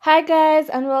Hi guys,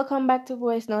 and welcome back to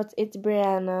Voice Notes. It's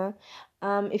Brianna.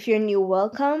 If you're new,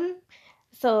 welcome.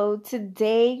 So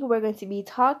today we're going to be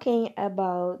talking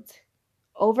about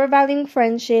overvaluing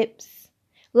friendships,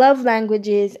 love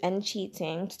languages, and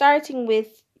cheating. Starting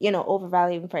with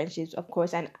overvaluing friendships, of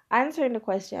course, and answering the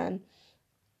question.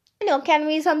 Can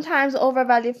we sometimes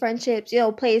overvalue friendships?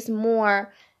 Place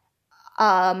more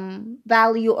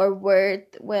value or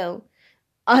worth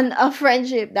on a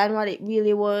friendship than what it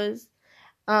really was.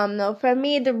 No, for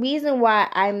me, the reason why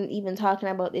I'm even talking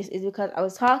about this is because I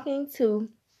was talking to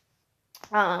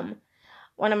um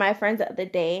one of my friends the other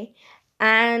day,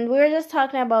 and we were just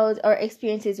talking about our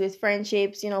experiences with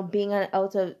friendships. Being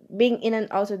in and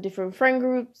out of different friend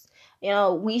groups.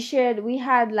 We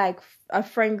had like a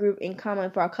friend group in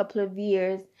common for a couple of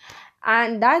years,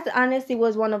 and that honestly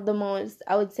was one of the most,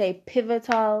 I would say,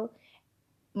 pivotal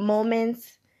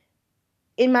moments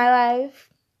in my life.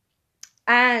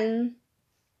 And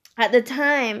at the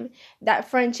time, that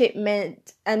friendship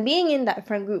meant, and being in that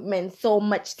friend group meant so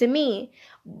much to me,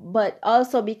 but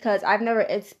also because I've never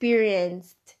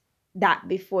experienced that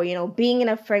before. Being in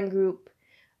a friend group,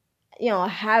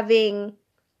 having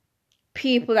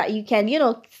people that you can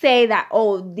say that,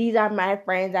 oh, these are my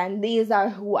friends and these are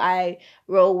who I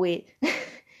roll with.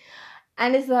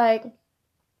 And it's like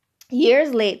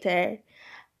years later,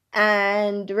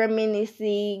 and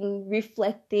reminiscing,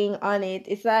 reflecting on it,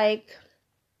 it's like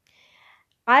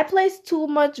I placed too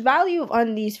much value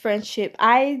on these friendships.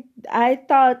 I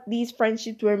thought these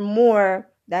friendships were more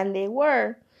than they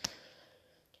were.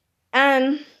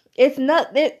 And it's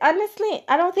not honestly,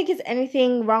 I don't think it's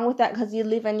anything wrong with that, because you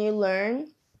live and you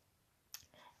learn.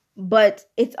 But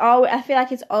I feel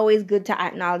like it's always good to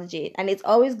acknowledge it, and it's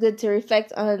always good to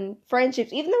reflect on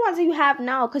friendships, even the ones that you have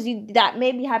now, because that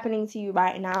may be happening to you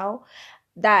right now,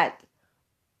 that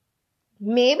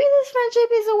maybe this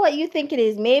friendship isn't what you think it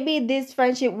is. Maybe this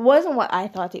friendship wasn't what I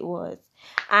thought it was.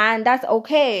 And that's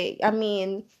okay. I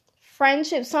mean,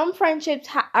 some friendships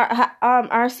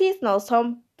are seasonal.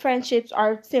 Some friendships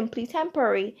are simply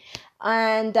temporary.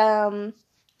 And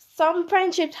some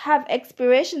friendships have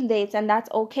expiration dates, and that's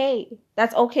okay.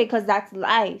 That's okay, because that's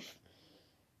life.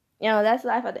 That's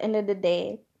life at the end of the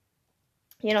day.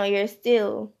 You're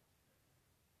still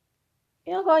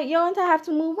you're going to have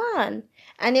to move on,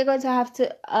 and you're going to have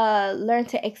to learn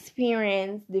to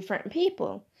experience different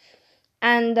people.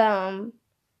 And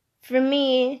for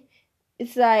me,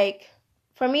 it's like,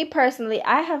 for me personally,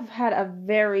 I have had a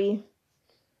very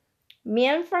me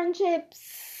and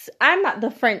friendships, I'm not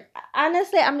the friend,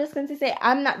 honestly, I'm just going to say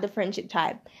I'm not the friendship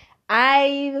type.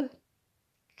 I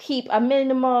keep a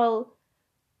minimum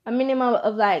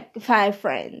of like 5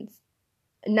 friends.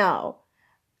 No.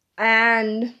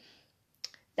 And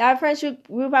that friendship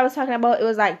group I was talking about, it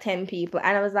was like 10 people.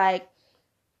 And I was like,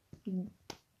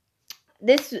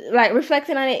 this, like,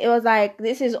 reflecting on it, it was like,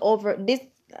 this is over.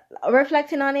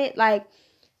 Reflecting on it, like,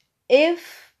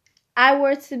 if I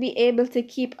were to be able to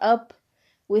keep up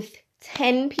with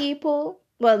 10 people,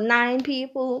 9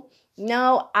 people,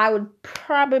 no, I would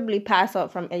probably pass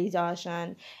out from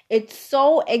exhaustion. It's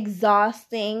so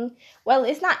exhausting. Well,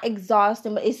 it's not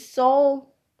exhausting, but it's so,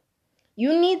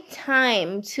 you need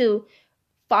time to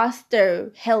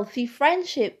foster healthy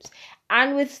friendships.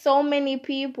 And with so many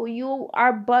people, you're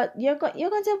going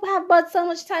to have but so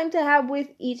much time to have with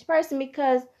each person,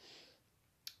 because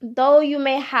though you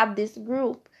may have this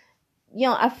group,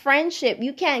 a friendship,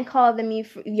 you can't call them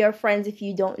your friends if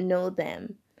you don't know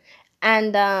them.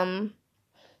 And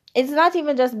it's not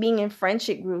even just being in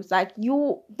friendship groups. Like,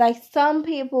 some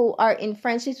people are in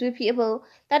friendships with people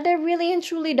that they really and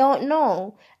truly don't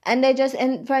know, and they're just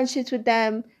in friendships with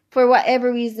them for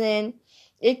whatever reason.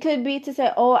 It could be to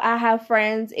say, oh, I have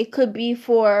friends. It could be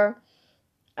for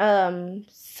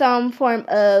some form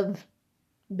of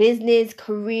business,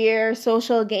 career,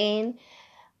 social gain,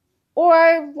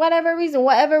 or whatever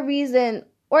reason.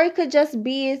 Or it could just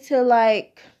be to,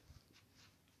 like,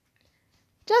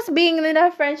 just being in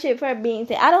a friendship for being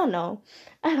sake. I don't know,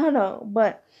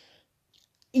 but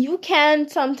you can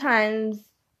sometimes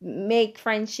make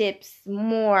friendships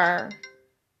more.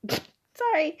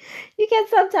 Sorry, you can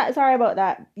sometimes. Sorry about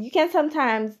that. You can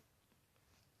sometimes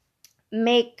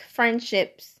make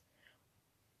friendships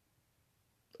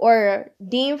or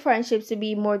deem friendships to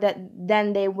be more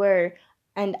than they were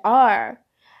and are.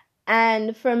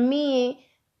 And for me,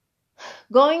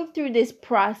 going through this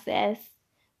process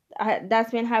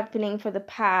that's been happening for the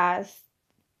past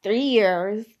 3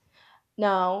 years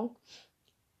now,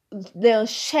 the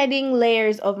shedding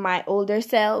layers of my older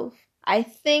self, I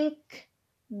think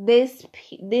this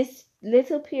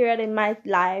little period in my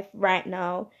life right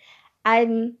now,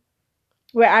 I'm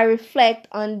where I reflect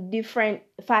on different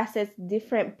facets,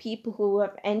 different people who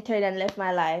have entered and left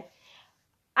my life.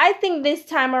 I think this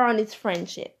time around it's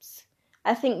friendships.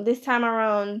 I think this time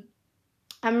around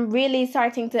I'm really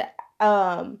starting to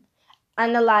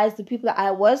analyze the people that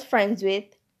I was friends with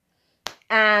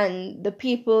and the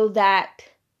people that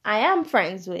I am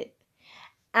friends with.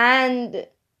 And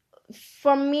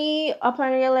for me,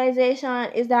 upon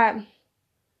realization is that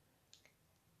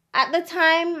at the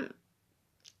time,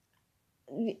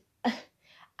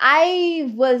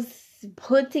 I was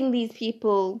putting these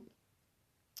people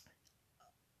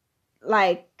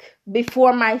like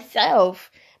before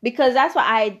myself, because that's what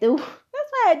I do.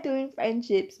 That's what I do in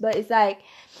friendships. But it's like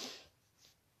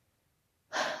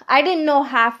I didn't know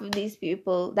half of these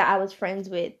people that I was friends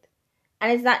with.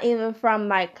 And it's not even from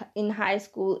like in high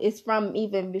school. It's from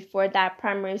even before that,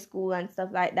 primary school and stuff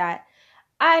like that.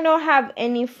 I don't have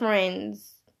any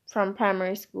friends from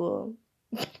primary school.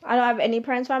 I don't have any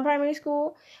friends from primary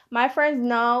school. My friends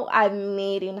now I've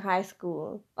made in high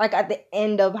school, like at the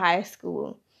end of high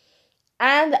school.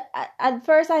 And at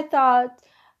first I thought,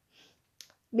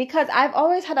 because I've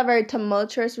always had a very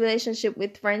tumultuous relationship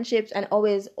with friendships and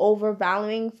always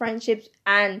overvaluing friendships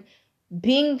and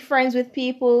being friends with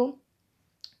people,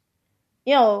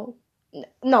 no,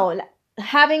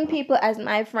 having people as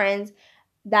my friends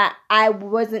that I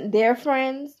wasn't their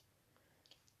friends.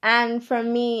 And for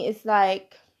me, it's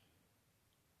like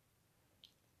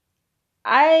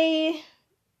I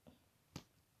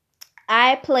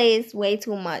placed way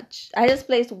too much. I just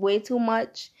placed way too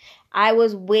much. I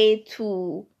was way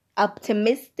too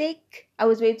optimistic. I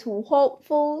was way too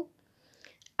hopeful.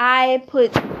 I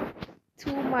put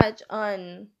too much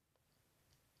of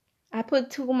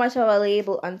a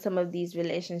label on some of these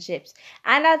relationships.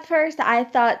 And at first, I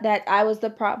thought that I was the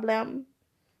problem.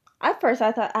 And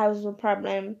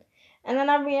then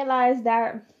I realized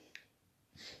that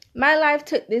my life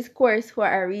took this course for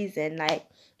a reason. Like,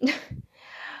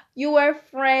 you were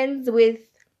friends with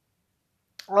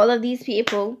all of these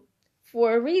people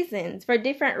for reasons, for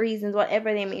different reasons,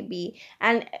 whatever they may be.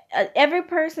 And every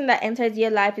person that enters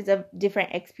your life is a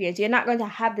different experience. You're not going to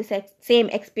have the same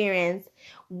experience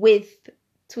with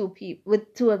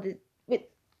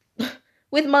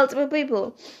with multiple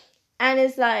people. And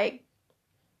it's like,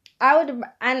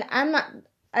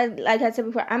 like I said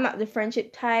before, I'm not the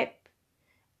friendship type.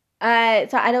 So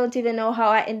I don't even know how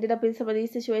I ended up in some of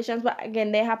these situations. But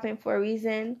again, they happen for a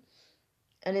reason.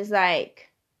 And it's like,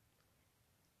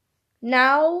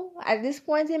 now, at this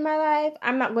point in my life,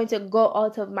 I'm not going to go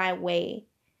out of my way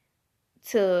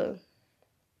to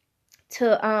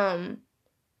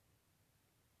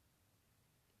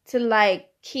like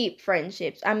keep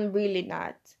friendships. I'm really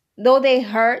not. Though they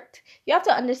hurt, you have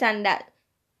to understand that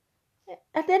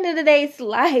at the end of the day, it's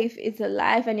life. It's a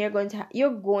life, and you're going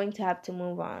to have to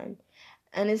move on.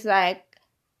 And it's like,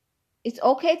 it's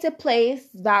okay to place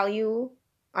value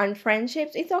on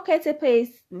friendships. It's okay to place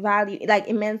value, like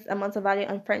immense amounts of value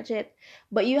on friendship,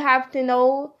 but you have to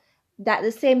know that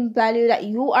the same value that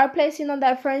you are placing on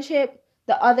that friendship,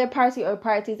 the other party or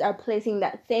parties are placing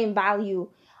that same value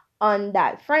on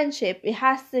that friendship. It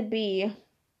has to be,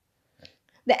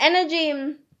 the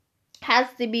energy has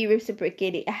to be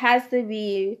reciprocated. It has to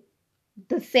be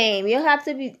the same. You have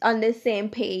to be on the same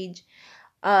page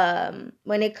when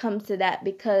it comes to that,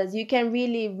 because you can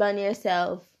really run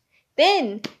yourself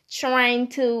thin trying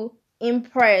to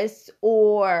impress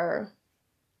or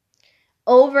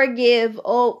overgive,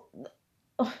 or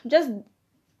just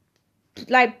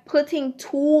like putting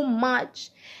too much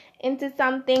into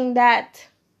something that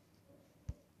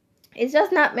it's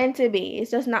just not meant to be.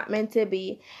 It's just not meant to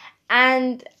be.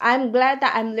 And I'm glad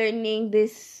that I'm learning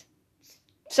this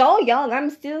so young. I'm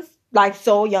still like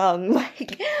so young,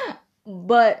 like,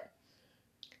 but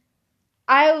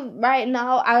right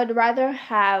now I would rather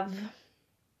have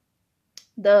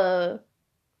the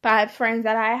 5 friends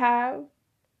that I have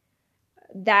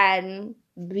than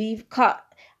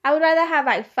I would rather have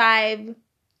like 5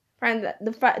 friends,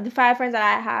 the 5 friends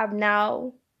that I have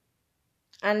now,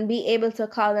 and be able to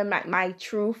call them like my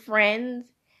true friends,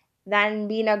 than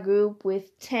be in a group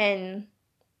with 10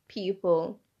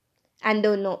 people and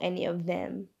don't know any of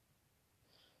them.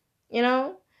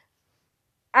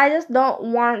 I just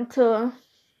don't want to.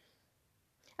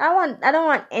 I don't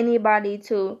want anybody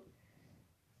to.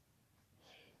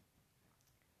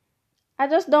 I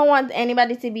just don't want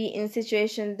anybody to be in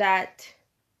situations that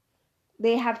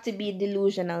they have to be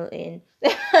delusional in,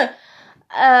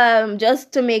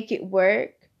 just to make it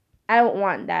work. I don't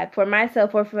want that for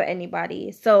myself or for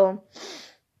anybody. So,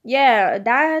 yeah,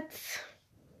 that's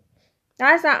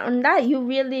not that you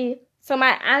really So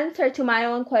my answer to my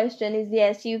own question is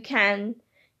yes, you can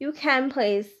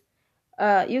place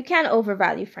you can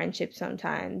overvalue friendship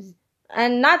sometimes.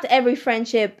 And not every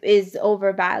friendship is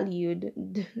overvalued.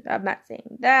 I'm not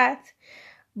saying that.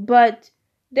 But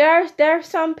there are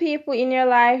some people in your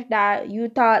life that you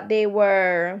thought they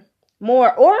were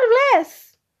more or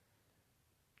less.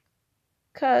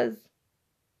 Cause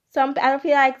I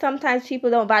feel like sometimes people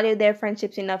don't value their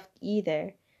friendships enough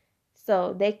either.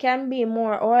 So they can be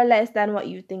more or less than what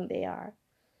you think they are.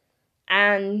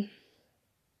 And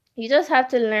you just have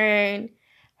to learn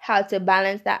how to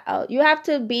balance that out. You have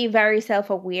to be very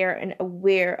self-aware and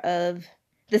aware of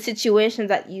the situations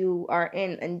that you are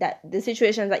in and that the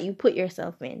situations that you put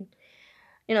yourself in.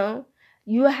 You know,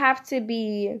 you have to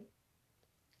be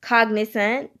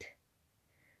cognizant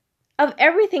of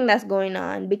everything that's going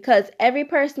on, because every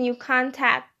person you come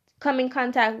in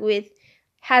contact with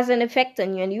has an effect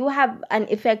on you, and you have an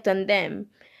effect on them.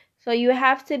 So you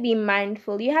have to be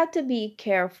mindful. You have to be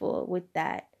careful with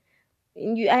that.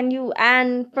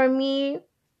 And for me,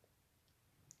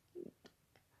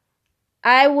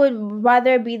 I would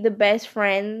rather be the best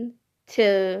friend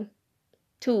to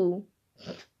two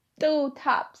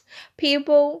tops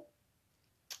people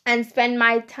and spend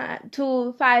my time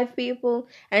to 5 people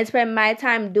and spend my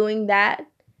time doing that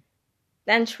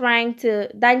than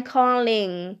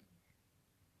calling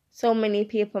so many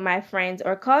people my friends,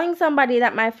 or calling somebody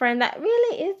that my friend that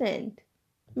really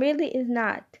is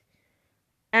not.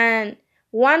 And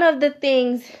one of the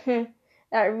things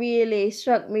that really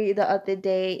struck me the other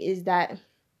day is that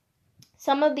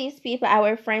some of these people I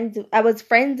was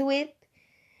friends with,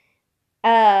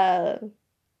 the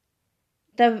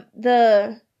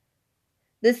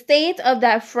state of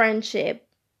that friendship,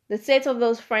 the state of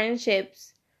those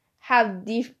friendships have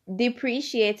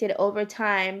depreciated over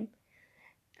time,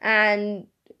 and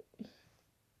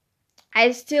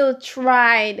I still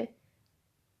tried.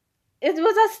 It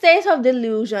was a state of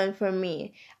delusion for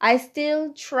me. I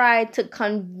still tried to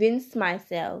convince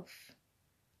myself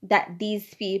that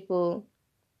these people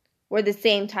were the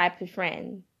same type of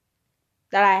friend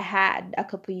that I had a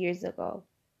couple years ago.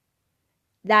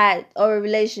 That our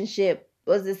relationship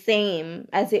was the same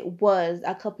as it was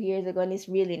a couple years ago, and it's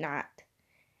really not.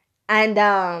 And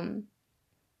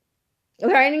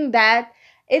learning that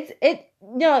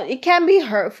it can be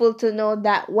hurtful to know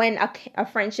that when a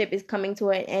friendship is coming to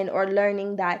an end, or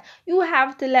learning that you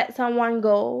have to let someone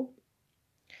go.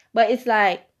 But it's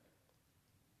like,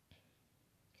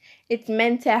 it's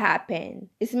meant to happen.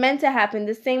 It's meant to happen.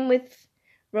 The same with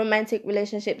romantic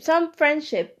relationships. Some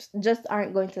friendships just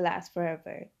aren't going to last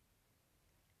forever.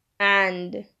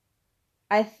 And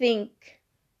I think,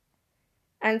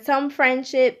 and some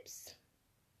friendships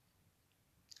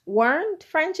weren't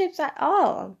friendships at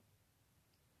all.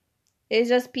 It's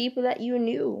just people that you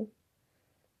knew.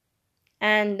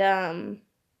 And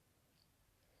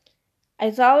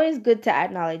it's always good to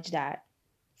acknowledge that.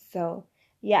 So,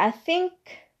 yeah, I think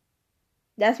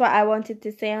that's what I wanted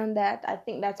to say on that. I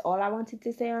think that's all I wanted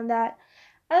to say on that.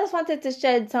 I just wanted to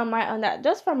shed some light on that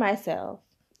just for myself.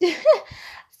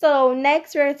 So,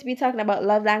 next we're going to be talking about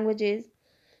love languages.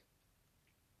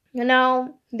 You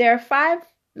know, there are 5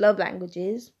 love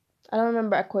languages. I don't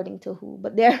remember according to who,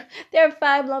 but there are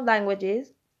 5 love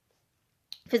languages: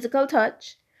 physical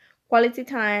touch, quality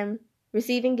time,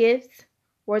 receiving gifts,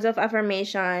 words of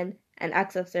affirmation, and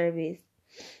acts of service.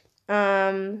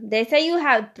 They say you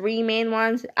have 3 main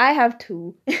ones. I have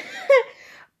 2.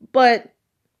 But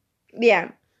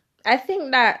yeah, I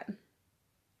think that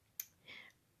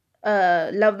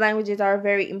love languages are a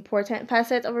very important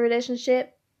facet of a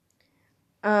relationship.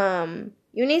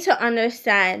 You need to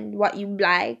understand what you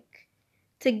like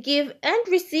to give and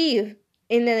receive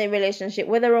in a relationship,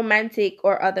 whether romantic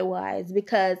or otherwise,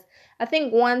 because I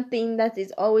think one thing that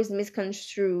is always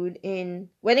misconstrued when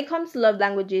it comes to love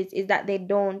languages is that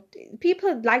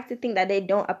people like to think that they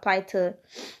don't apply to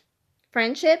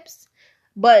friendships,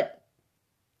 but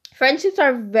friendships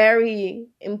are very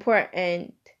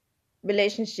important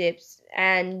relationships.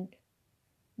 And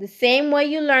the same way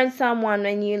you learn someone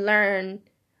when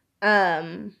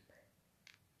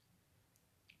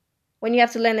you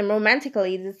have to learn them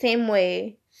romantically, the same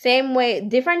way,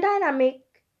 different dynamic,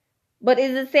 but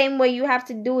it's the same way you have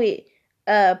to do it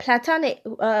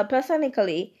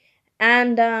platonically.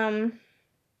 And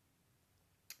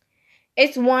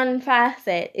it's one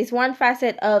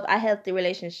facet of a healthy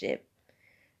relationship,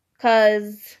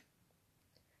 because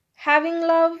having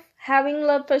love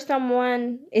for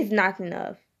someone is not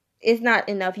enough. It's not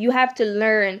enough. You have to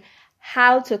learn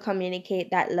how to communicate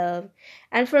that love.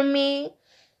 And for me,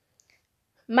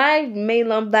 my main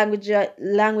love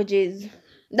languages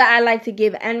that I like to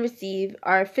give and receive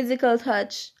are physical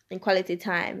touch and quality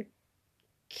time.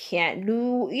 Can't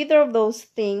do either of those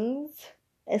things,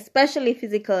 especially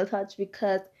physical touch,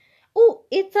 because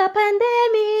it's a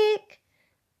pandemic.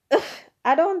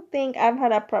 I don't think I've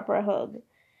had a proper hug.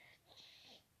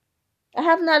 I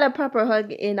have not a proper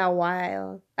hug in a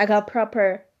while. Like a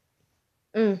proper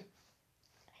in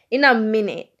a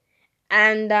minute.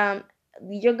 And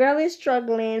your girl is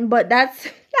struggling, but that's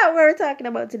not what we're talking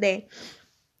about today.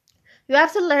 You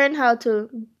have to learn how to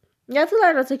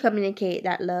communicate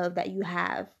that love that you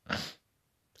have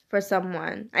for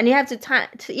someone. And you have to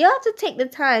take the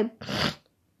time.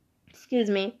 Excuse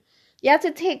me. You have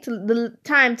to take the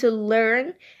time to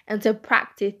learn and to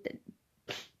practice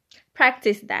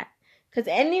that. Because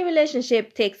any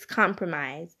relationship takes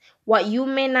compromise. What you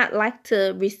may not like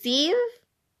to receive,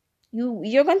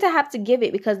 you're going to have to give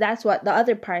it, because that's what the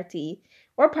other party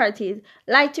or parties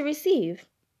like to receive.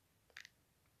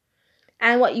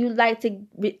 And what you like to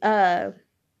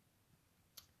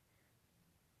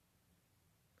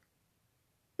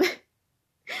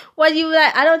what you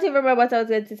like, I don't even remember what I was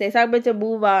going to say, so I'm going to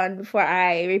move on before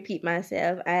I repeat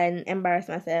myself and embarrass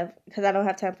myself, because I don't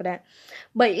have time for that.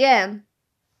 But yeah,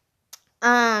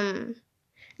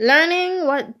 learning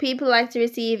what people like to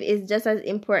receive is just as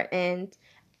important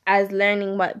as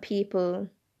learning what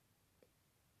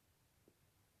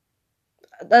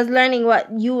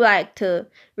you like to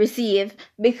receive,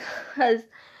 because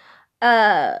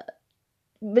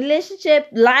relationship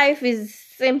life is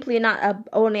simply not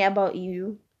only about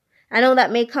you. I know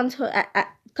that may come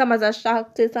as a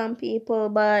shock to some people,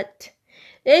 but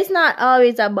it's not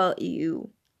always about you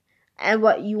and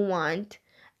what you want.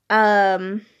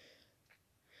 I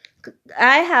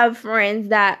have friends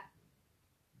that,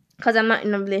 because I'm not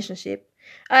in a relationship,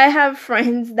 I have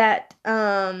friends that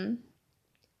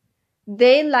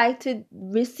they like to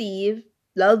receive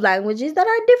love languages that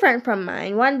are different from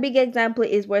mine. One big example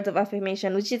is words of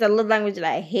affirmation, which is a love language that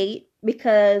I hate,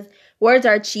 because words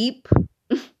are cheap.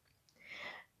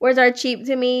 Words are cheap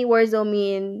to me. Words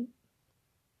mean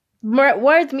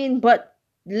but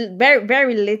very,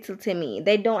 very little to me.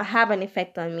 They don't have an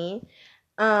effect on me.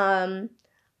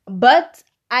 But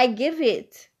I give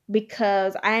it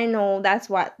because I know that's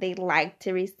what they like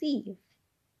to receive.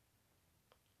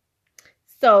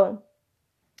 So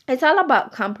it's all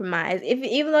about compromise.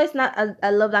 Even though it's not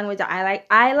a love language that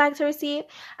I like to receive,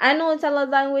 I know it's a love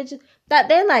language that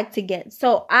they like to get.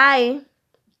 So I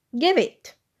give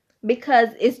it, because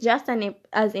it's just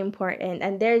as important,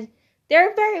 and they're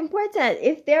very important.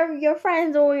 If they're your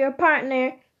friends or your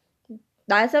partner,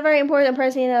 that's a very important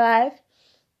person in your life.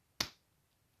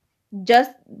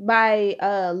 Just by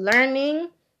learning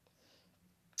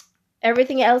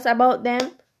everything else about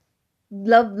them,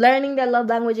 learning their love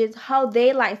languages, how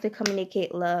they like to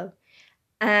communicate love,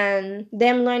 and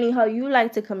them learning how you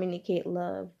like to communicate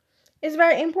love, is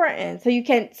very important. So you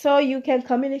can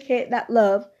communicate that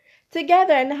love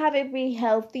together and have it be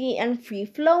healthy and free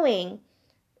flowing.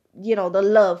 The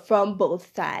love from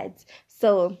both sides.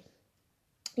 So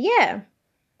yeah.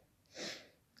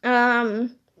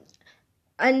 And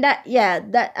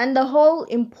the whole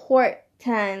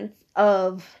importance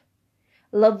of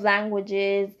love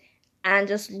languages and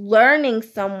just learning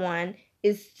someone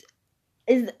is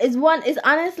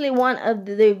honestly one of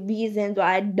the reasons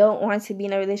why I don't want to be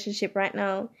in a relationship right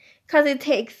now, because it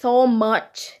takes so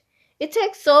much. It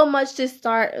takes so much to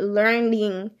start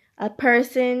learning a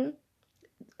person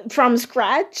from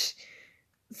scratch,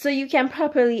 so you can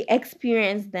properly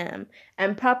experience them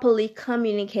and properly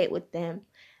communicate with them.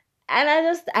 And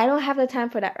I don't have the time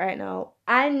for that right now.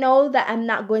 I know that I'm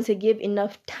not going to give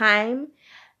enough time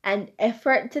and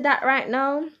effort to that right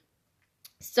now.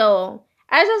 So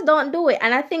I just don't do it.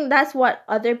 And I think that's what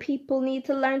other people need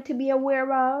to learn to be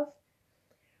aware of.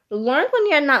 Learn when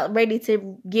you're not ready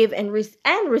to give and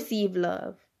receive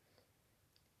love.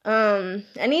 And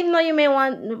even though you may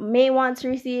want to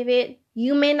receive it,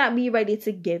 you may not be ready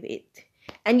to give it.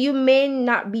 And you may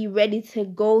not be ready to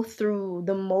go through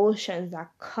the motions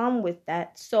that come with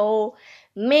that. So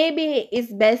maybe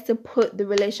it's best to put the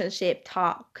relationship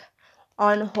talk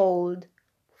on hold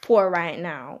for right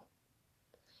now.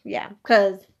 Yeah,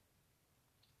 because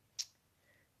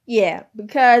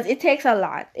it takes a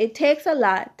lot. It takes a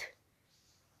lot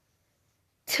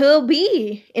to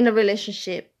be in a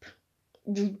relationship,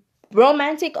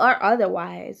 romantic or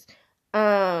otherwise.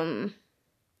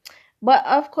 But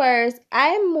of course,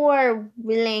 I'm more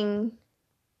willing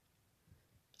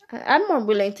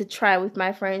to try with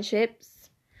my friendships,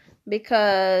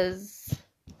 because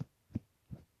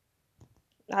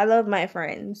I love my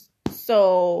friends.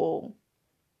 So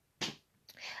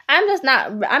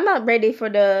I'm not ready for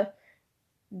the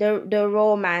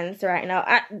romance right now.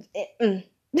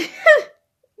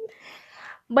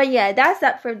 But yeah, that's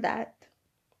that for that.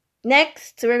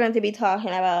 Next, we're going to be talking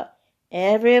about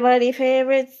everybody's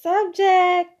favorite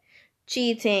subject,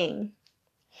 cheating.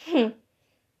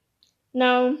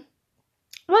 Now,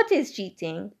 what is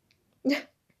cheating?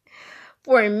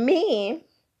 For me,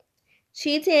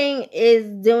 cheating is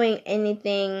doing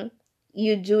anything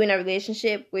you do in a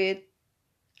relationship with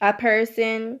a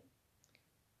person,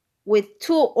 with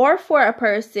two or for a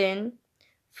person,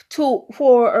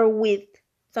 for or with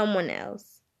someone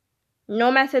else,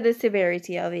 no matter the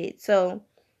severity of it. So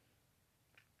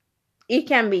it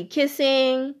can be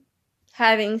kissing,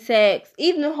 having sex,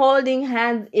 even holding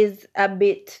hands is a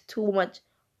bit too much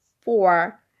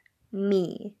for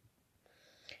me.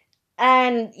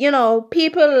 And,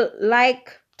 people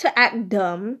like to act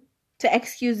dumb to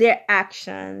excuse their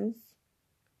actions.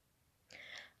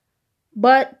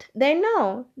 But they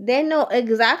know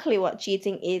exactly what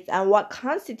cheating is and what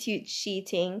constitutes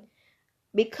cheating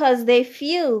because they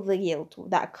feel the guilt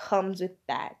that comes with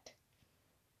that.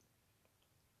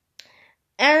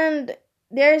 And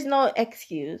there's no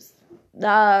excuse.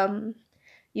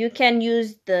 You can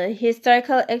use the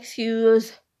historical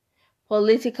excuse,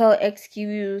 political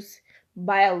excuse,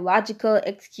 biological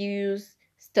excuse,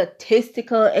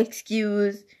 statistical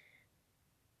excuse,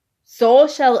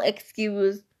 social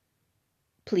excuse.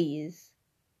 Please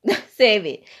save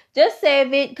it. Just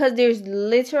save it, because there's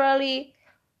literally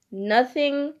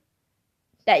nothing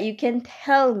that you can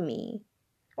tell me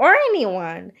or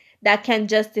anyone that can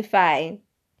justify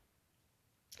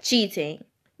cheating.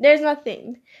 There's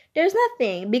nothing,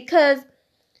 because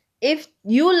if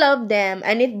you love them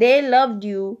and if they loved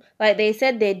you like they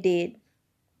said they did,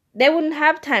 they wouldn't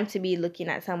have time to be looking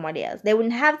at somebody else. They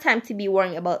wouldn't have time to be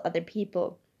worrying about other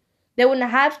people. They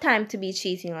wouldn't have time to be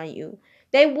cheating on you.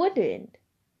 They wouldn't.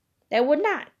 They would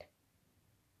not.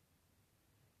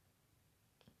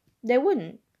 They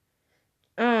wouldn't.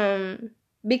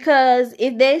 Because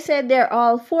if they said they're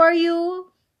all for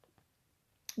you,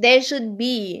 they should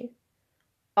be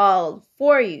all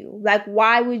for you. Like,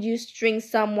 why would you string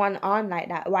someone on like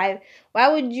that? Why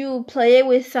would you play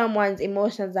with someone's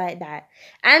emotions like that?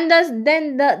 And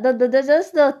then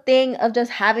the thing of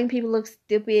just having people look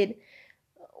stupid.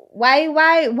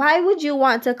 Why would you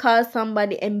want to cause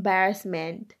somebody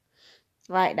embarrassment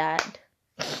like that?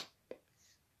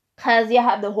 Because you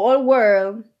have the whole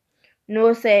world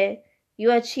say you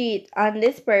a cheat on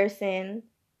this person,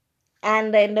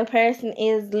 and then the person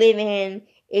is living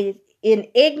in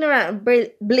ignorant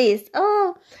bliss.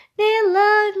 Oh, they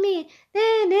love me.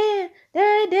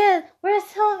 We're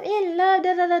so in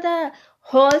love.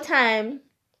 Whole time,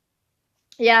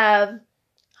 yeah.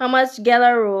 How much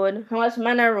Gala Road, how much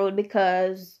Manor Road,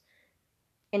 because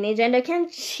any gender can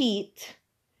cheat.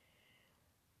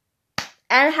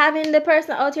 And having the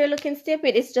person out here looking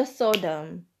stupid is just so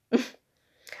dumb.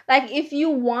 Like, if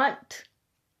you want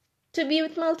to be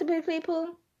with multiple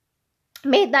people,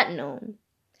 make that known.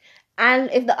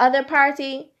 And if the other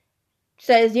party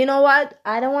says, you know what,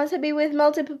 I don't want to be with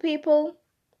multiple people,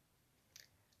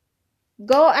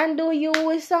 go and do you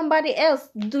with somebody else.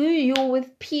 Do you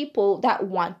with people that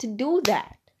want to do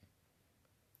that.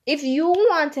 If you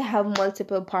want to have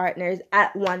multiple partners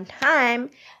at one time,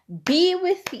 be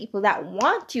with people that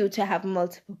want you to have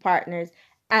multiple partners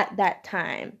at that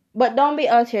time. But don't be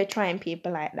out here trying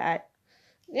people like that.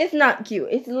 It's not cute.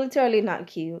 It's literally not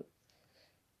cute.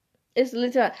 It's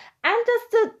literally... And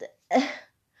just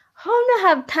how do I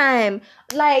have time?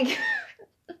 Like...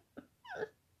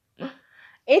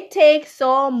 It takes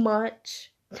so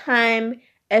much time,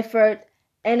 effort,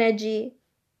 energy,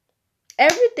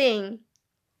 everything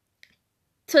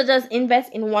to just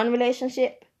invest in one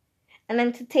relationship, and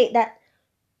then to take that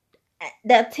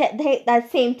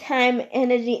same time,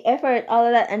 energy, effort, all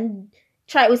of that, and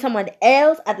try it with someone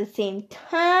else at the same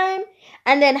time,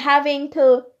 and then having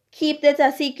to keep this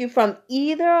a secret from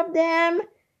either of them.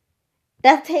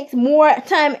 That takes more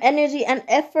time, energy, and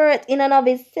effort in and of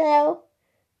itself.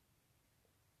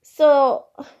 So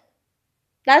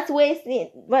that's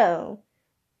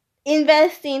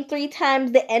investing 3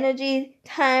 times the energy,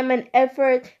 time, and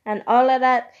effort and all of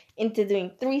that into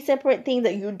doing 3 separate things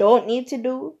that you don't need to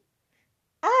do.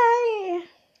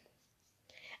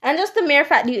 And just the mere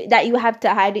fact that you have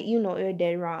to hide it, you're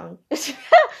dead wrong.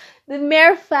 The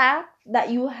mere fact that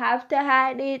you have to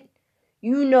hide it,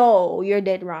 you're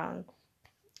dead wrong.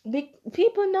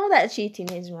 People know that cheating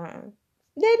is wrong.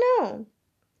 They know.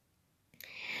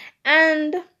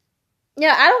 And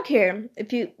yeah, I don't care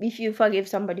if you forgive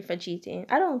somebody for cheating.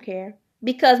 I don't care,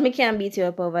 because me can't beat you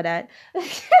up over that.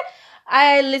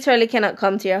 I literally cannot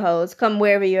come to your house, come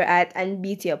wherever you're at, and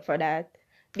beat you up for that.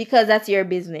 Because that's your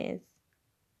business.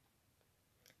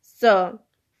 So,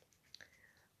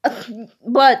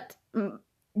 but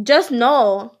just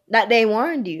know that they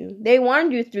warned you. They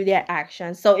warned you through their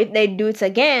actions. So if they do it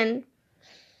again,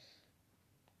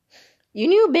 you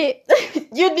knew, babe.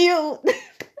 You knew.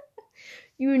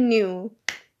 You knew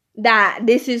that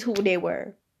this is who they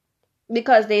were.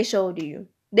 Because they showed you.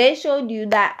 They showed you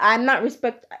that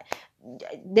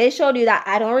they showed you that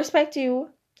I don't respect you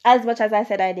as much as I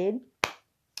said I did.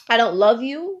 I don't love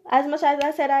you as much as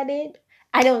I said I did.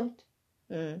 I don't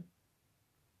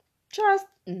trust.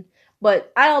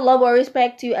 But I don't love or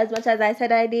respect you as much as I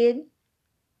said I did.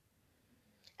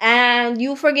 And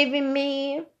you forgiving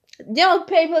me.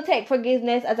 People take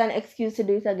forgiveness as an excuse to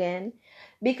do it again.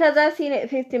 Because I've seen it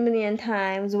 50 million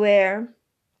times where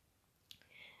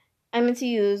I'm going to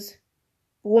use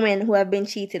women who have been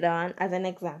cheated on as an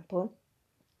example.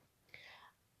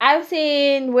 I've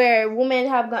seen where women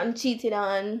have gotten cheated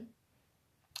on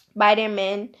by their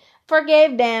men,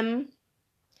 forgave them,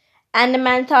 and the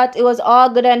man thought it was all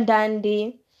good and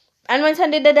dandy, and went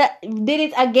and did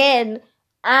it again,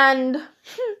 and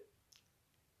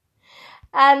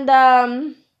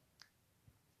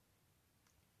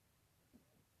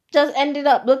just ended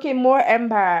up looking more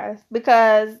embarrassed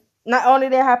because not only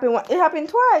did it happen once, it happened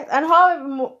twice, and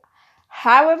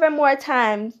however more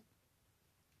times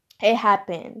it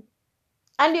happened,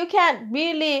 and you can't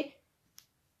really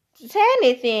say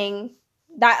anything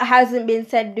that hasn't been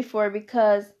said before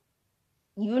because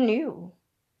you knew.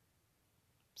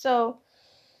 So,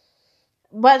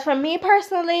 but for me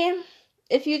personally,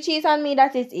 if you cheat on me,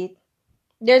 that is it.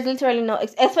 There's literally no,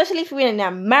 especially if you're in a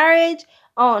marriage.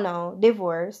 Oh no,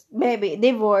 divorce, baby,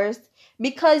 divorce,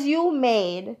 because you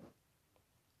made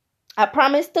a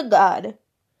promise to God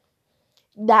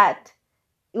that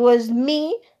it was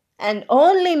me and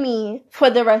only me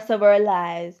for the rest of our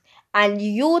lives, and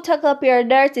you took up your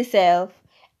dirty self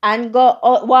and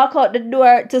walk out the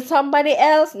door to somebody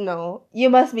else. No, you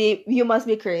must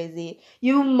be crazy.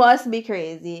 You must be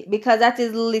crazy, because that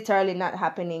is literally not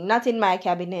happening. Not in my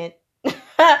cabinet.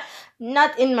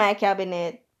 Not in my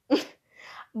cabinet.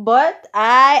 But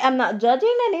I am not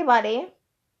judging anybody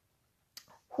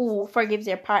who forgives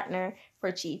their partner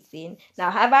for cheating.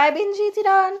 Now, have I been cheated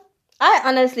on? I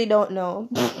honestly don't know.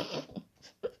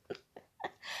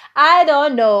 I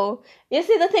don't know. You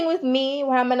see, the thing with me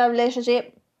when I'm in a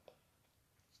relationship,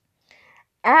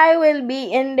 I will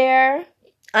be in there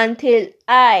until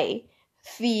I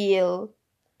feel,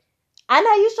 and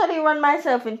I usually run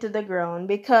myself into the ground,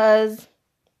 because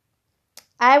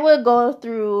I will go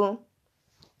through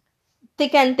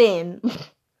thick and thin.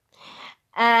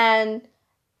 and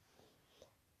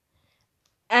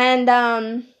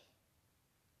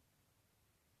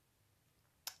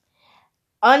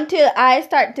until I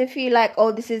start to feel like,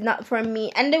 oh, this is not for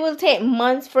me. And it will take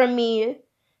months for me,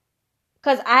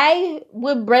 because I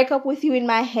will break up with you in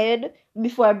my head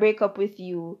before I break up with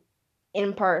you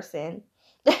in person.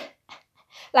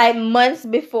 Like months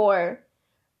before.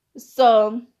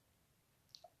 So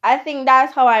I think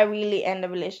that's how I really end a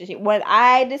relationship. When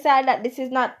I decide that this is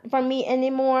not for me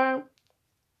anymore,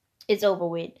 it's over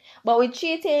with. But with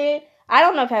cheating, I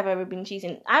don't know if I've ever been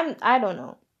cheating. I don't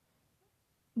know.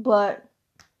 But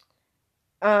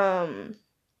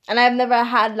and I've never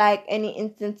had like any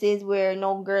instances where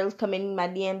no girls come in my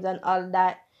DMs and all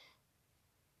that.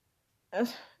 And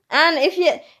I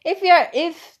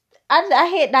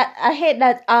hate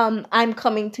that I'm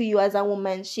coming to you as a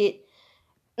woman shit.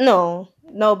 No,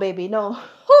 baby, no.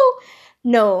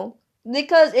 No.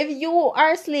 Because if you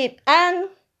are asleep and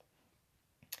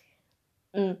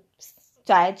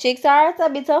side chicks are at a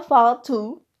bit of fault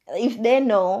too, if they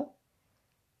know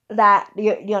that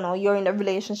you're in a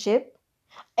relationship.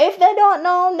 If they don't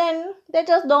know, then they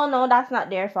just don't know. That's not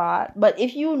their fault. But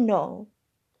if you knowingly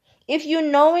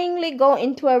go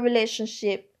into a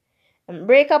relationship and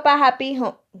break up a happy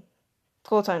home,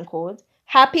 quote unquote,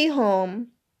 happy home,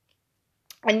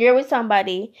 and you're with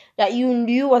somebody that you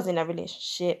knew was in a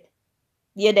relationship,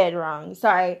 you're dead wrong.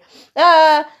 Sorry.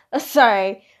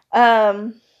 Sorry.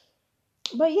 But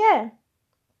yeah.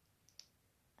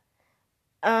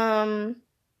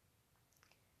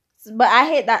 But I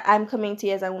hate that I'm coming to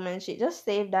you as a woman shit. Just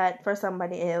save that for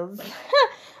somebody else.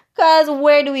 Cause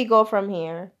where do we go from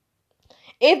here?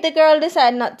 If the girl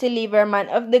decide not to leave her man,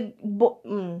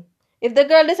 if the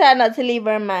girl decide not to leave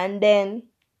her man, then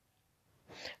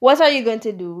what are you going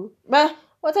to do? What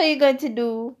are you going to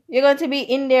do? You're going to be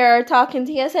in there talking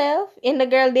to yourself? In the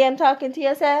girl DM talking to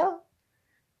yourself?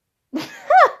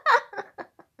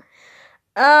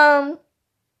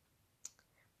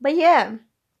 But yeah,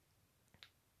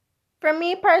 for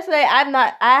me personally,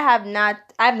 I've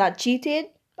not cheated.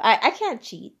 I can't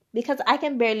cheat because I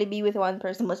can barely be with one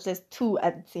person, much less two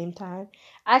at the same time.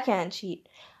 I can't cheat.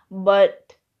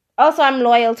 But also I'm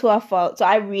loyal to a fault, so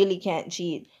I really can't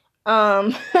cheat.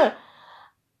 Um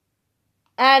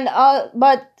and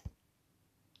but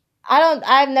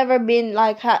I've never been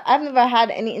like I've never had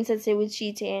any instance with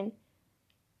cheating.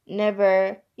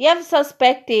 Never. You have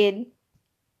suspected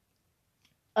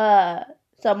uh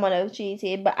someone of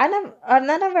cheating, but I've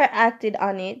never acted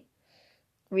on it.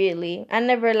 Really, I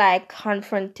never like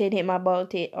confronted him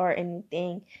about it or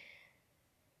anything.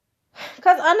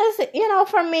 Cause honestly,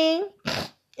 for me,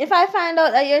 if I find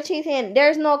out that you're cheating,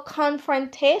 there's no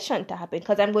confrontation to happen.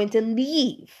 Cause I'm going to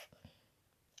leave.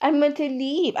 I'm going to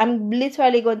leave. I'm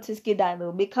literally going to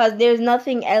skedaddle because there's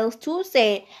nothing else to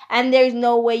say, and there's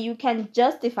no way you can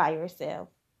justify yourself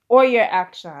or your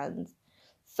actions.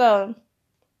 So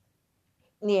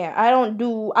yeah, I'm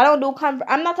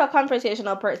not a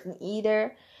confrontational person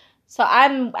either. So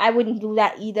I wouldn't do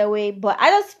that either way. But I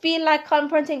just feel like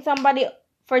confronting somebody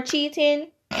for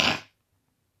cheating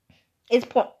is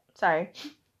sorry.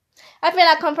 I feel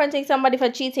like confronting somebody for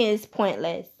cheating is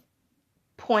pointless.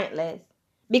 Pointless.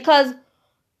 Because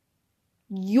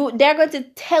they're going to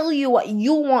tell you what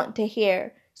you want to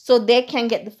hear so they can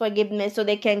get the forgiveness, so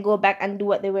they can go back and do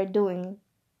what they were doing.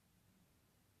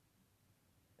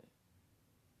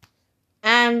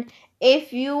 And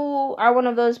if you are one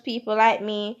of those people like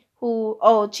me who,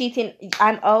 cheating,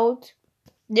 I'm out,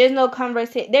 there's no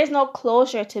conversation, there's no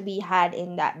closure to be had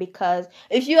in that, because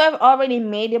if you have already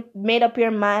made up your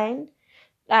mind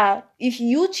that if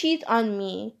you cheat on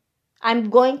me, I'm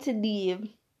going to leave,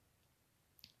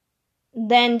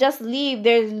 then just leave.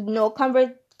 There's no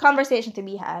conversation to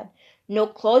be had, no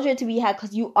closure to be had,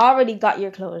 because you already got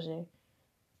your closure.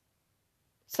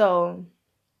 So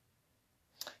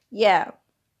yeah.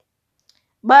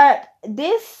 But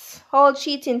this whole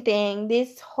cheating thing,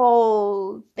 this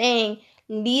whole thing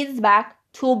leads back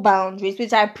to boundaries,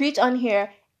 which I preach on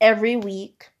here every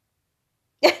week.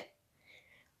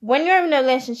 When you're in a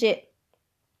relationship,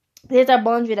 there's a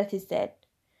boundary that is set,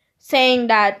 saying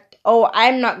that,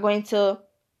 I'm not going to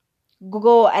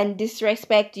go and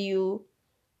disrespect you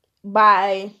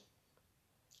by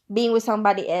being with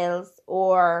somebody else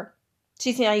or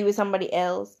cheating on you with somebody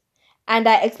else, and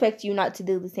I expect you not to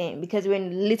do the same because we're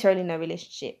literally in a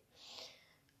relationship.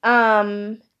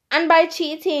 And by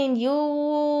cheating,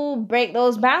 you break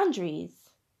those boundaries.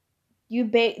 You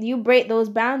break those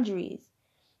boundaries.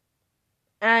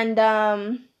 And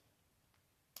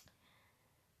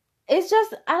it's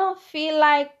just, I don't feel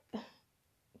like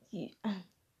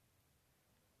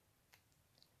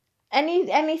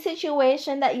any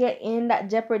situation that you're in that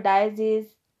jeopardizes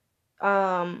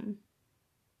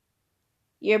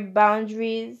your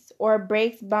boundaries or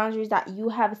breaks boundaries that you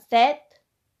have set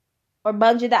or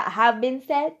boundaries that have been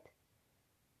set.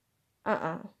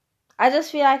 I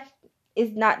just feel like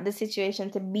it's not the situation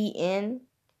to be in.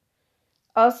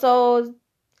 Also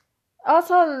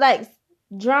like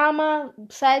drama,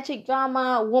 side chick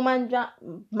drama, woman drama,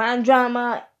 man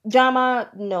drama.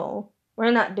 No,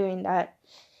 we're not doing that.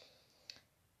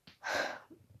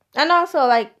 And also,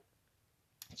 like,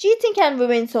 cheating can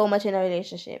ruin so much in a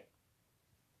relationship.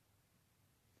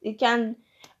 It can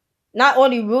not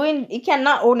only ruin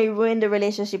the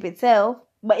relationship itself,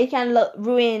 but it can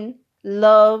ruin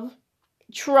love,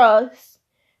 trust,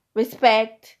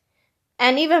 respect,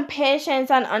 and even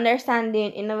patience and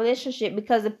understanding in a relationship,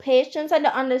 because the patience and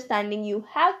the understanding you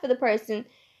have for the person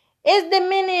is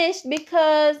diminished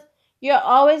because you're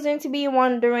always going to be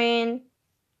wondering,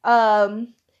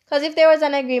 because if there was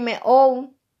an agreement,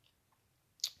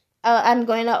 I'm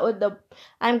going out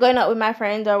with my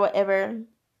friends or whatever,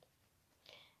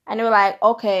 and they were like,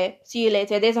 okay, see you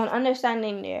later. There's an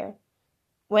understanding there.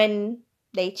 When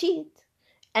they cheat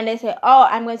and they say,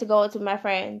 I'm going to go out with my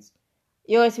friends,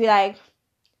 you always be like,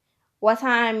 what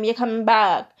time you coming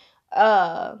back?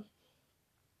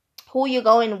 Who you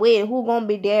going with? Who gonna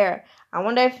be there? I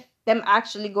wonder if them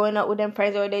actually going out with them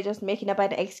friends, or they just making up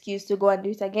an excuse to go and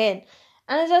do it again.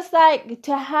 And it's just like,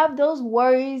 to have those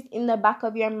worries in the back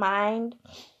of your mind,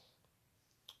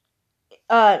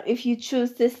 if you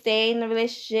choose to stay in a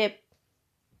relationship,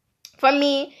 for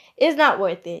me, it's not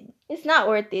worth it. It's not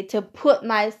worth it to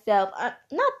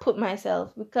not put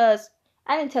myself, because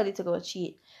I didn't tell you to go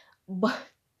cheat, but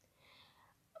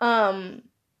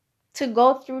to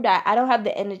go through that. I don't have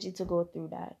the energy to go through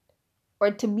that,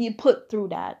 or to be put through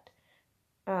that.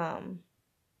 And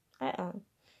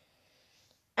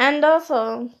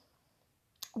also,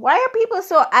 why are people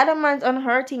so adamant on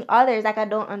hurting others? Like, I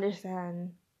don't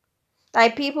understand.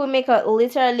 Like, people make a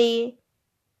literally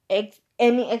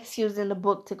any excuse in the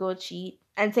book to go cheat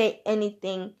and say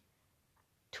anything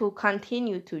to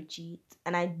continue to cheat,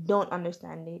 and I don't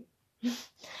understand it.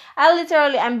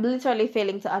 I'm literally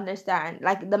failing to understand.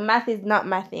 Like, the math is not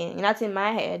mathing. That's in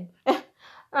my head.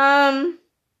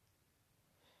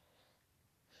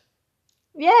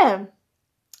 Yeah,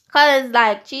 cause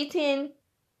like cheating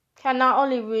can not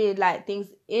only ruin like things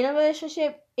in a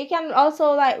relationship, it can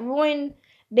also like ruin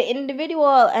the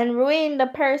individual and ruin the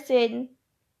person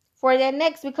for their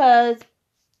next, because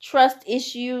trust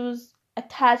issues,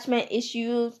 attachment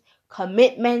issues,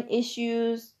 commitment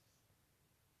issues.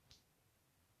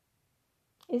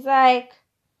 It's like,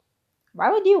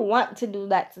 why would you want to do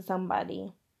that to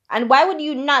somebody? And why would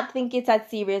you not think it's as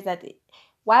serious as it?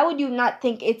 Why would you not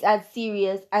think it's as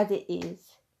serious as it is?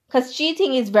 Because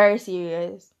cheating is very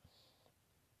serious.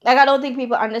 Like, I don't think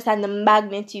people understand the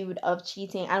magnitude of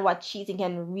cheating and what cheating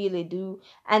can really do,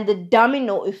 and the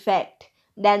domino effect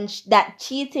that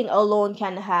cheating alone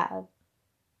can have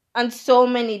on so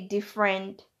many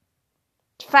different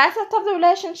facets of the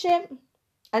relationship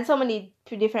and so many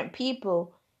different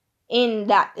people in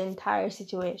that entire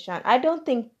situation. I don't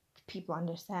think people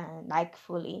understand, like,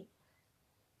 fully.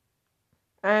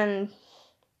 And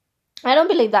I don't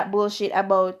believe that bullshit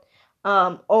about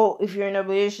if you're in a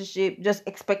relationship, just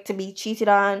expect to be cheated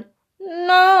on.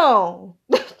 No.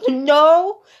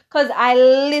 No, because I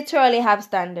literally have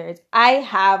standards. I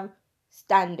have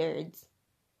standards.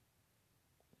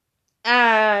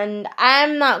 And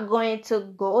I'm not going to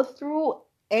go through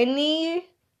any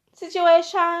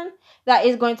situation that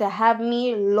is going to have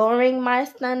me lowering my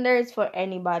standards for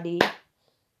anybody.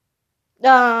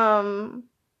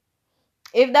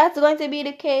 If that's going to be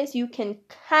the case, you can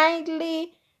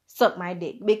kindly suck my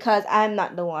dick, because I'm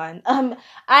not the one. And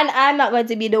I'm not going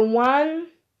to be the one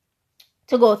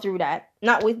to go through that.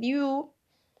 Not with you.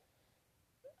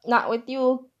 Not with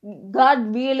you.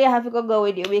 God really have to go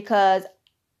with you, because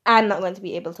I'm not going to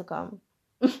be able to come.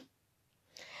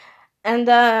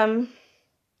 And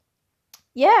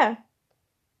yeah.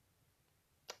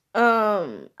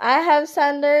 I have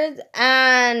standards,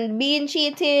 and being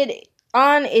cheated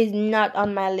on is not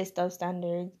on my list of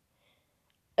standards.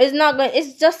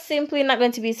 It's just simply not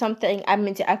going to be something I'm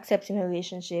going to accept in a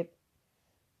relationship.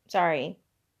 Sorry.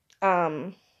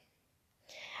 And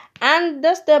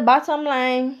that's the bottom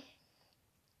line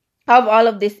of all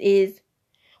of this is,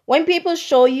 when people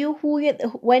show you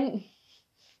when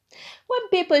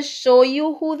people show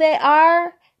you who they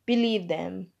are, believe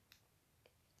them.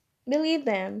 Believe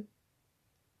them.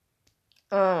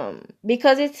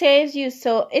 Because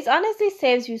it honestly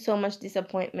saves you so much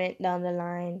disappointment down the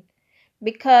line.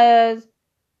 Because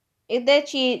if they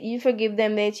cheat, you forgive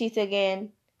them, they cheat again.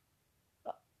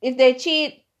 If they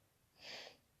cheat,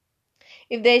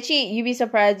 you be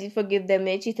surprised, you forgive them,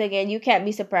 they cheat again. You can't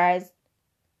be surprised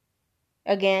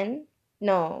again.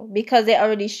 No, because they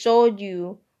already showed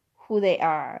you who they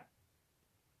are.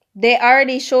 They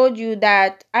already showed you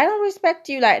that I don't respect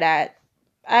you like that.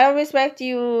 I don't respect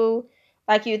you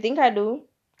like you think I do.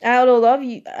 I don't love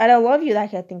you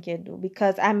like I think you do,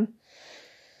 because I'm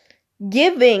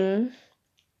giving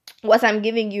what I'm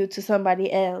giving you to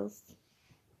somebody else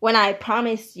when I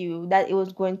promised you that it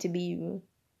was going to be you.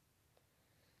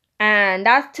 And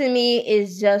that, to me,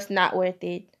 is just not worth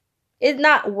it. It's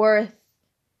not worth.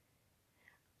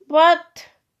 But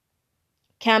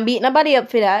can't beat nobody up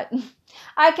for that.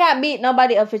 I can't beat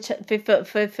nobody up for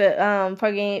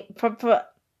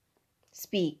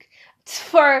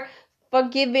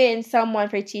forgiving someone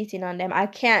for cheating on them. I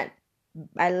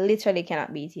literally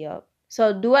cannot beat you up.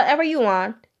 So do whatever you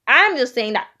want. I'm just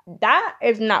saying that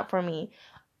is not for me.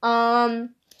 Also,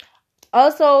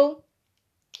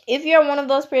 if you're one of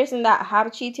those persons that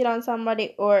have cheated on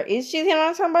somebody or is cheating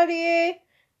on somebody,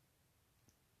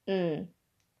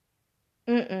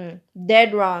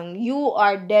 dead wrong. You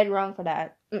are dead wrong for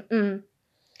that. And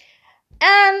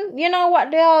you know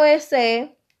what they always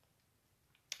say?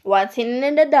 What's hidden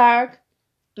in the dark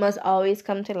must always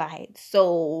come to light.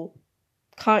 So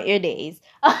count your days.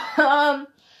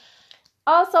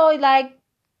 Also, like,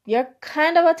 you're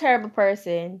kind of a terrible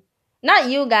person. Not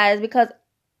you guys, because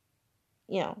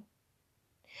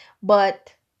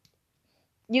but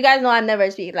you guys know I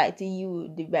never speak like to you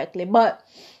directly, but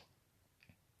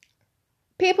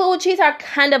people who cheat are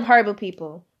kind of horrible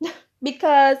people.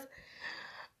 Because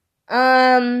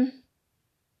why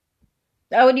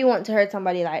would you want to hurt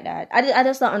somebody like that? I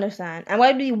just don't understand. And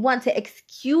why do you want to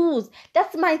excuse?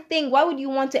 That's my thing. Why would you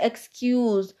want to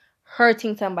excuse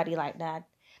hurting somebody like that?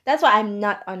 That's what I'm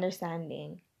not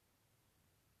understanding.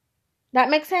 That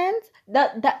makes sense?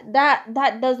 That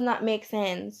does not make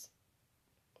sense.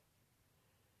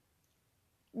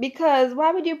 Because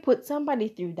why would you put somebody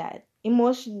through that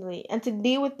emotionally and to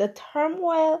deal with the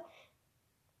turmoil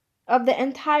of the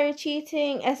entire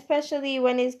cheating, especially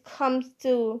when it comes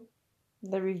to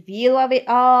the reveal of it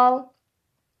all,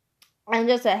 and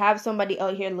just to have somebody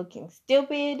out here looking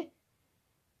stupid?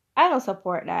 I don't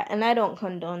support that, and I don't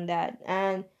condone that,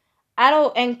 and I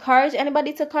don't encourage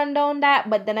anybody to condone that.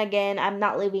 But then again, I'm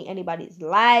not living anybody's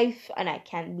life, and I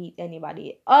can't beat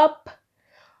anybody up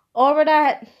over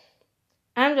that.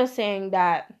 I'm just saying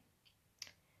that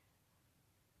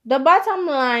the bottom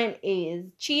line is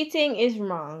cheating is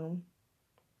wrong.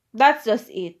 That's just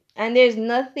it. And there's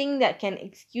nothing that can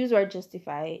excuse or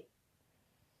justify it.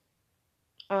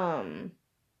 No.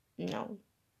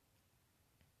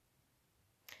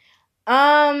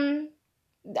 And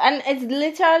it's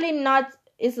literally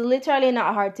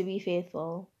not hard to be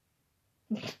faithful.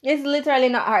 It's literally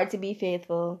not hard to be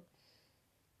faithful.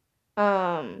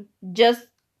 Just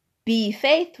be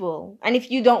faithful. And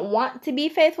if you don't want to be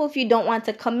faithful, if you don't want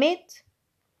to commit,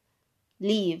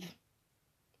 leave.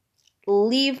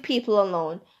 Leave people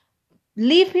alone.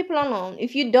 Leave people alone.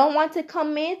 If you don't want to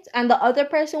commit and the other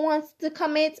person wants to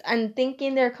commit and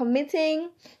thinking they're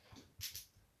committing,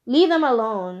 leave them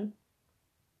alone.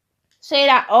 Say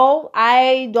that, oh,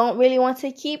 I don't really want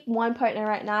to keep one partner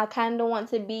right now. I kind of want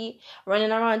to be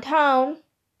running around town.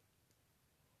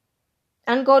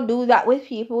 And go do that with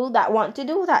people that want to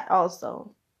do that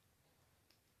also.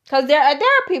 Because there are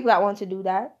people that want to do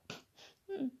that.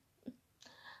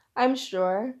 I'm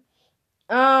sure.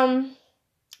 But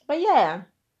yeah.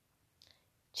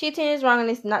 Cheating is wrong and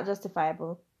it's not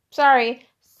justifiable. Sorry.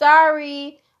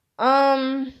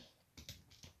 And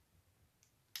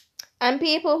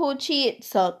people who cheat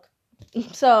suck.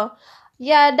 So,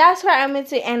 yeah, that's where I'm going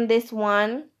to end this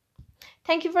one.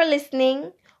 Thank you for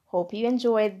listening. Hope you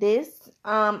enjoyed this.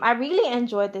 I really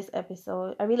enjoyed this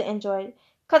episode. I really enjoyed,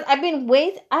 because I've been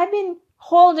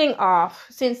holding off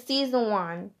since season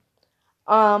 1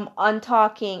 on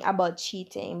talking about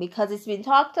cheating, because it's been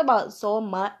talked about so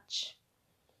much.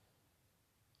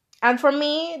 And for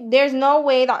me, there's no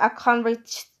way that a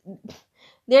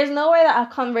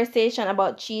conversation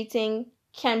about cheating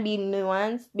can be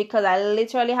nuanced, because I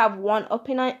literally have one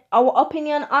opinion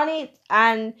on it,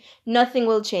 and nothing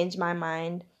will change my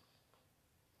mind.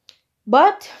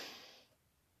 But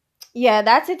yeah,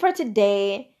 that's it for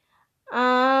today.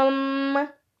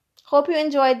 Hope you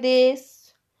enjoyed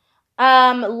this.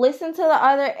 Listen to the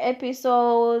other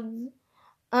episodes.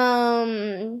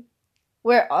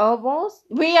 We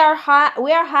are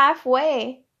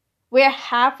halfway. We're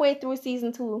halfway through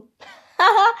season 2.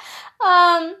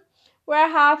 We're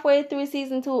halfway through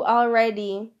season 2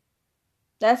 already.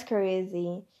 That's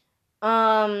crazy.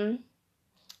 And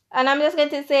I'm just going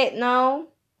to say it now.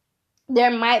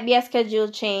 There might be a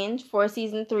schedule change for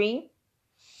season 3.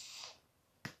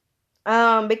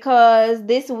 Because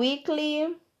these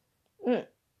weekly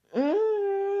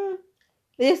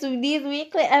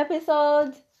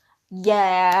episodes,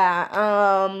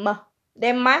 yeah,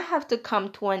 they might have to come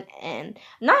to an end.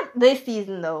 Not this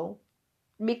season though,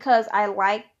 because I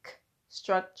like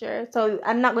structure. So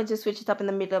I'm not going to switch it up in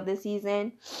the middle of the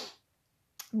season.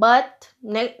 But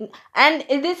this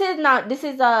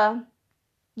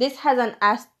has an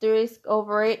asterisk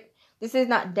over it. This is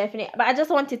not definite. But I just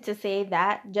wanted to say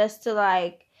that just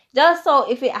so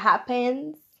if it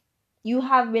happens, you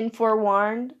have been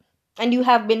forewarned, and you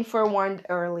have been forewarned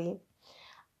early.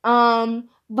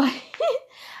 But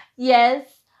yes.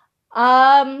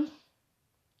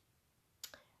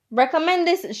 Recommend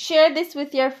this, share this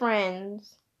with your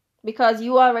friends, because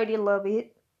you already love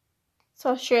it.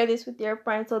 So share this with your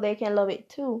friends so they can love it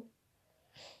too.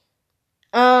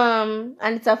 And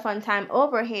it's a fun time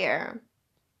over here.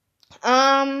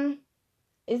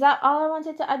 Is that all I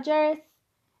wanted to address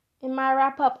in my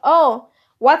wrap up? Oh,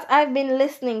 what I've been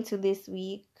listening to this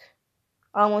week.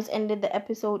 Almost ended the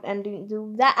episode and didn't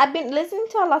do that. I've been listening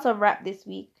to a lot of rap this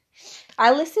week.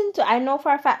 I know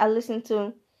for a fact I listened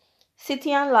to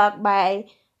City Unlocked by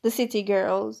the City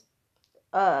Girls.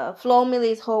 Flo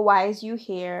Milli's How Wise You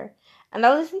Here. And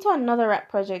I listened to another rap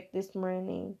project this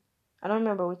morning. I don't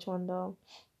remember which one though.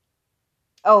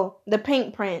 Oh, The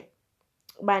Pink Print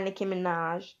by Nicki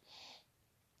Minaj.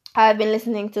 I've been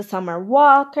listening to Summer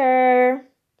Walker.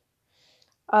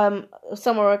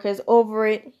 Summer Walker's Over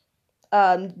It.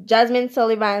 Jasmine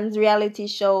Sullivan's reality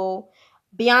show.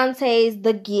 Beyonce's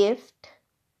The Gift.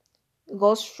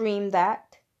 Go stream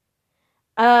that.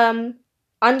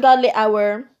 Ungodly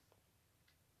Hour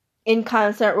in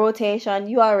concert rotation.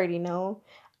 You already know.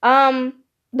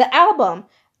 The album.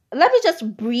 Let me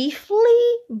just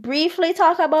briefly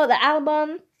talk about the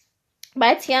album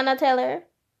by Tiana Taylor.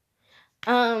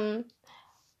 Um,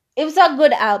 it was a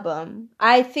good album.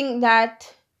 I think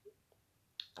that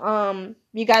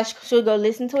you guys should go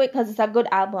listen to it because it's a good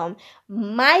album.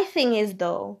 My thing is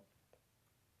though,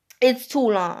 it's too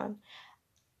long.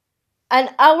 An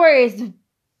hour is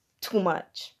too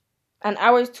much. An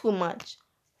hour is too much.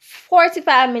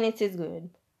 45 minutes is good.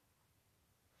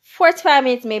 45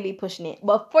 minutes may be pushing it,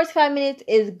 but 45 minutes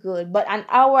is good. But an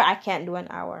hour, I can't do an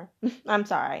hour. I'm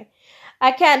sorry.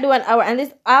 I can't do an hour. And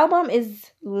this album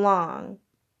is long.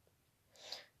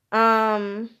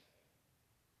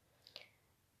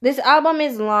 This album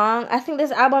is long. I think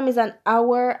this album is an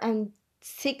hour and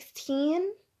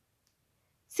 16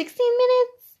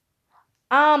 minutes.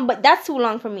 But that's too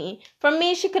long for me. For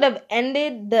me, she could have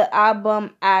ended the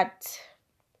album at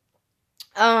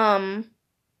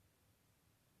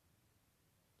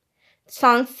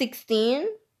song 16,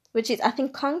 which is I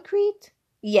think Concrete.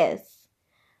 Yes.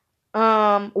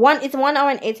 It's 1 hour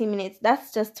and 18 minutes.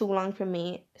 That's just too long for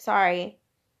me. Sorry.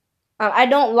 I've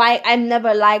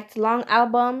never liked long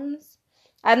albums.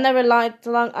 I've never liked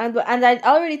long albums. And I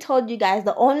already told you guys,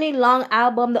 the only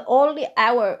album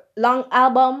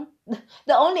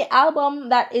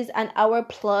that is an hour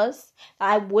plus that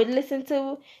I would listen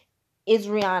to is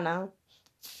Rihanna.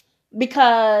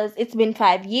 Because it's been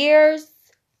 5 years.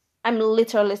 I'm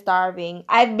literally starving.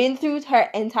 I've been through her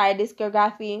entire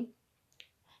discography.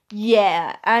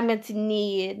 Yeah, I'm at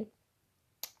need.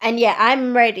 And yeah,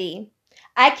 I'm ready.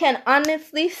 I can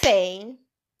honestly say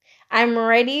I'm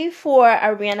ready for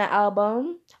a Rihanna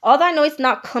album. Although I know it's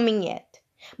not coming yet.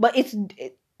 But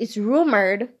it's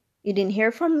rumored. You didn't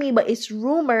hear from me, but it's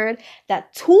rumored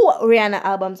that 2 Rihanna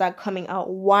albums are coming out.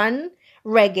 One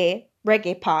reggae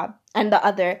pop, and the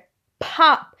other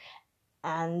pop.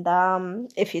 And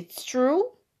if it's true,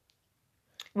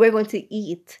 we're going to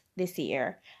eat this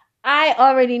year. I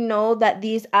already know that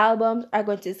these albums are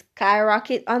going to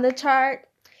skyrocket on the chart.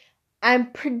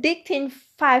 I'm predicting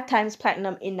 5 times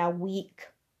platinum in a week.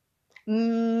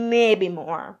 Maybe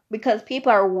more. Because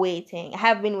people are waiting. I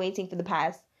have been waiting for the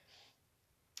past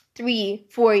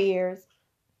 3-4 years.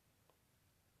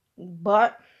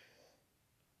 But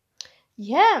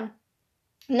yeah.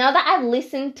 Now that I've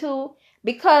listened to,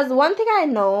 because one thing I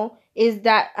know is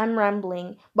that I'm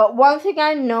rambling, but one thing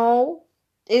I know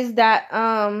is that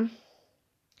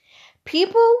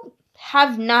people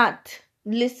have not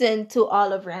listened to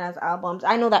all of Rihanna's albums.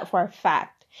 I know that for a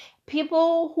fact.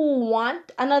 People who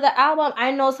want another album, I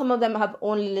know some of them have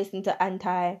only listened to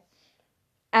Anti.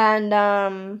 And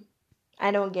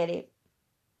I don't get it.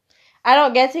 I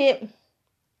don't get it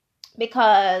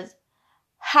because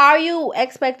how are you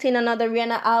expecting another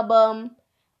Rihanna album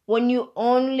when you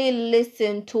only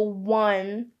listen to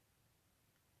 1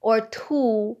 or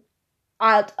 2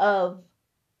 out of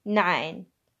 9?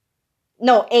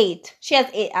 No, 8. She has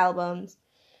 8 albums.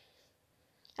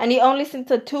 And you only listen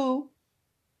to 2.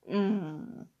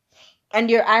 And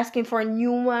you're asking for a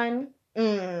new one.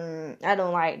 I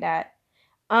don't like that.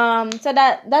 So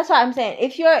that's what I'm saying.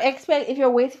 If you're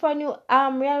waiting for a new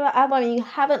Rihanna album and you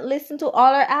haven't listened to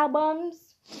all her albums,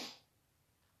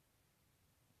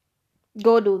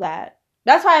 go do that.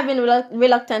 That's why I've been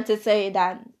reluctant to say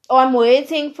that. Oh, I'm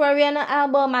waiting for a Rihanna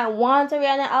album. I want a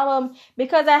Rihanna album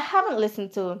because I haven't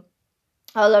listened to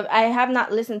I have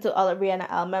not listened to all of Rihanna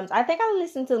albums. I think I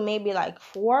listened to maybe like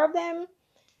 4 of them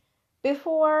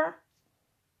before.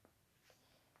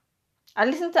 I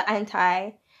listened to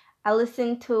Anti. I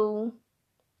listened to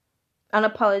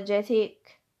Unapologetic.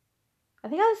 I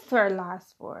think I listened to her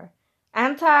last 4.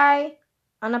 Anti,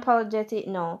 Unapologetic,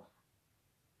 no.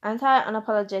 Anti,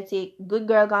 Unapologetic, Good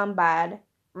Girl Gone Bad,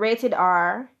 Rated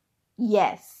R.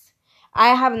 Yes. I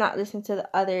have not listened to the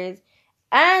others.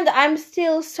 And I'm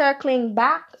still circling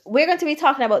back. We're going to be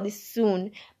talking about this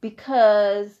soon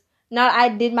because now I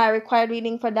did my required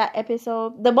reading for that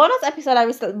episode. The bonus episode I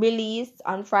released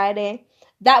on Friday,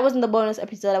 that wasn't the bonus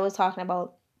episode I was talking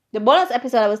about. The bonus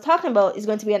episode I was talking about is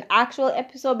going to be an actual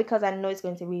episode because I know it's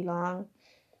going to be long.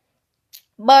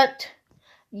 But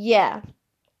yeah.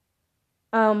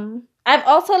 I've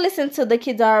also listened to The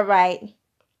Kids Are Right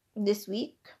this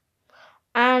week.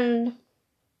 And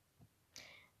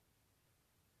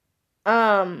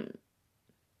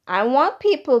I want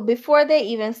people, before they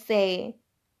even say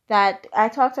that, I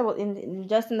talked about in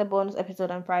the bonus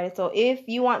episode on Friday. So if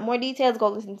you want more details, go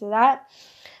listen to that.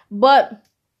 But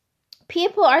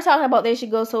people are talking about they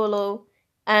should go solo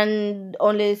and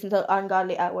only listen to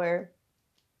Ungodly Hour.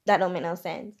 That don't make no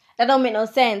sense. That don't make no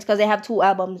sense because they have 2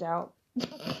 albums out.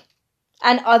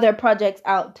 And other projects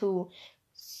out too.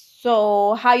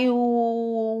 So how you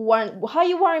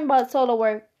worrying about solo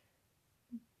work?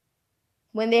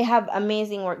 when they have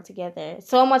amazing work together.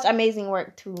 So much amazing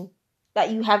work too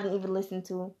that you haven't even listened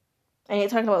to. And you're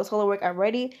talking about solo work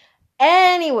already.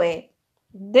 Anyway,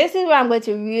 this is where I'm going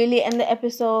to really end the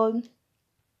episode.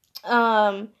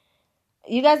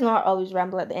 You guys know I always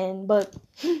ramble at the end, but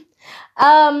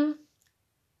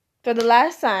for the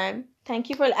last time, thank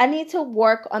you for. I need to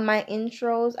work on my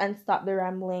intros and stop the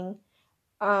rambling.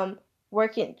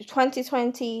 Working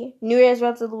 2020 New Year's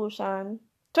resolution,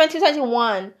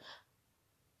 2021.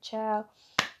 Ciao.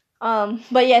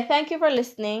 But yeah, thank you for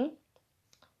listening.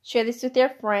 Share this with your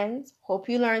friends. Hope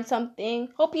you learned something.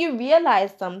 Hope you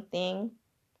realized something.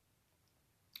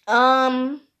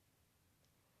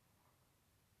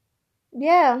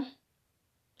 Yeah.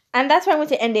 And that's where I'm going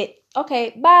to end it.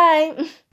 Okay, bye.